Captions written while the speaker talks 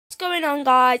going on,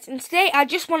 guys? And today I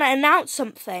just want to announce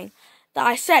something that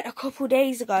I said a couple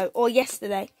days ago or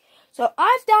yesterday. So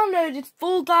I've downloaded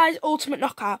Fall Guys Ultimate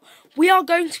Knockout. We are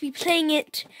going to be playing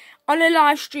it on a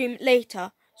live stream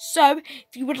later. So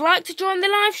if you would like to join the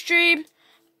live stream,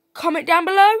 comment down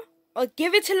below or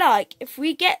give it a like. If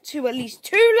we get to at least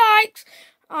 2 likes,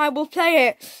 I will play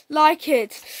it. Like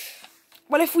it.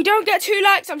 Well, if we don't get 2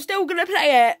 likes, I'm still going to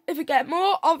play it. If we get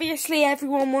more, obviously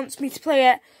everyone wants me to play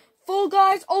it. Fall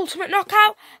Guys Ultimate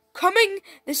Knockout coming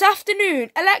this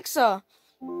afternoon. Alexa,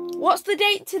 what's the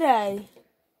date today?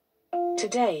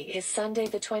 Today is Sunday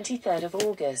the 23rd of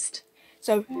August.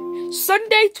 So,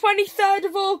 Sunday 23rd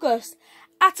of August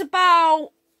at about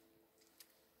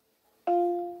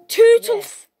 2 till...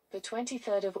 Yes, the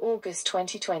 23rd of August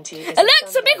 2020 is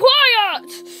Alexa, be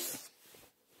quiet!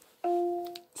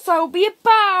 So it'll be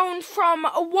about from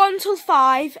 1 till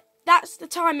 5. That's the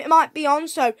time it might be on,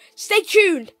 so stay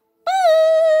tuned.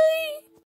 Bye!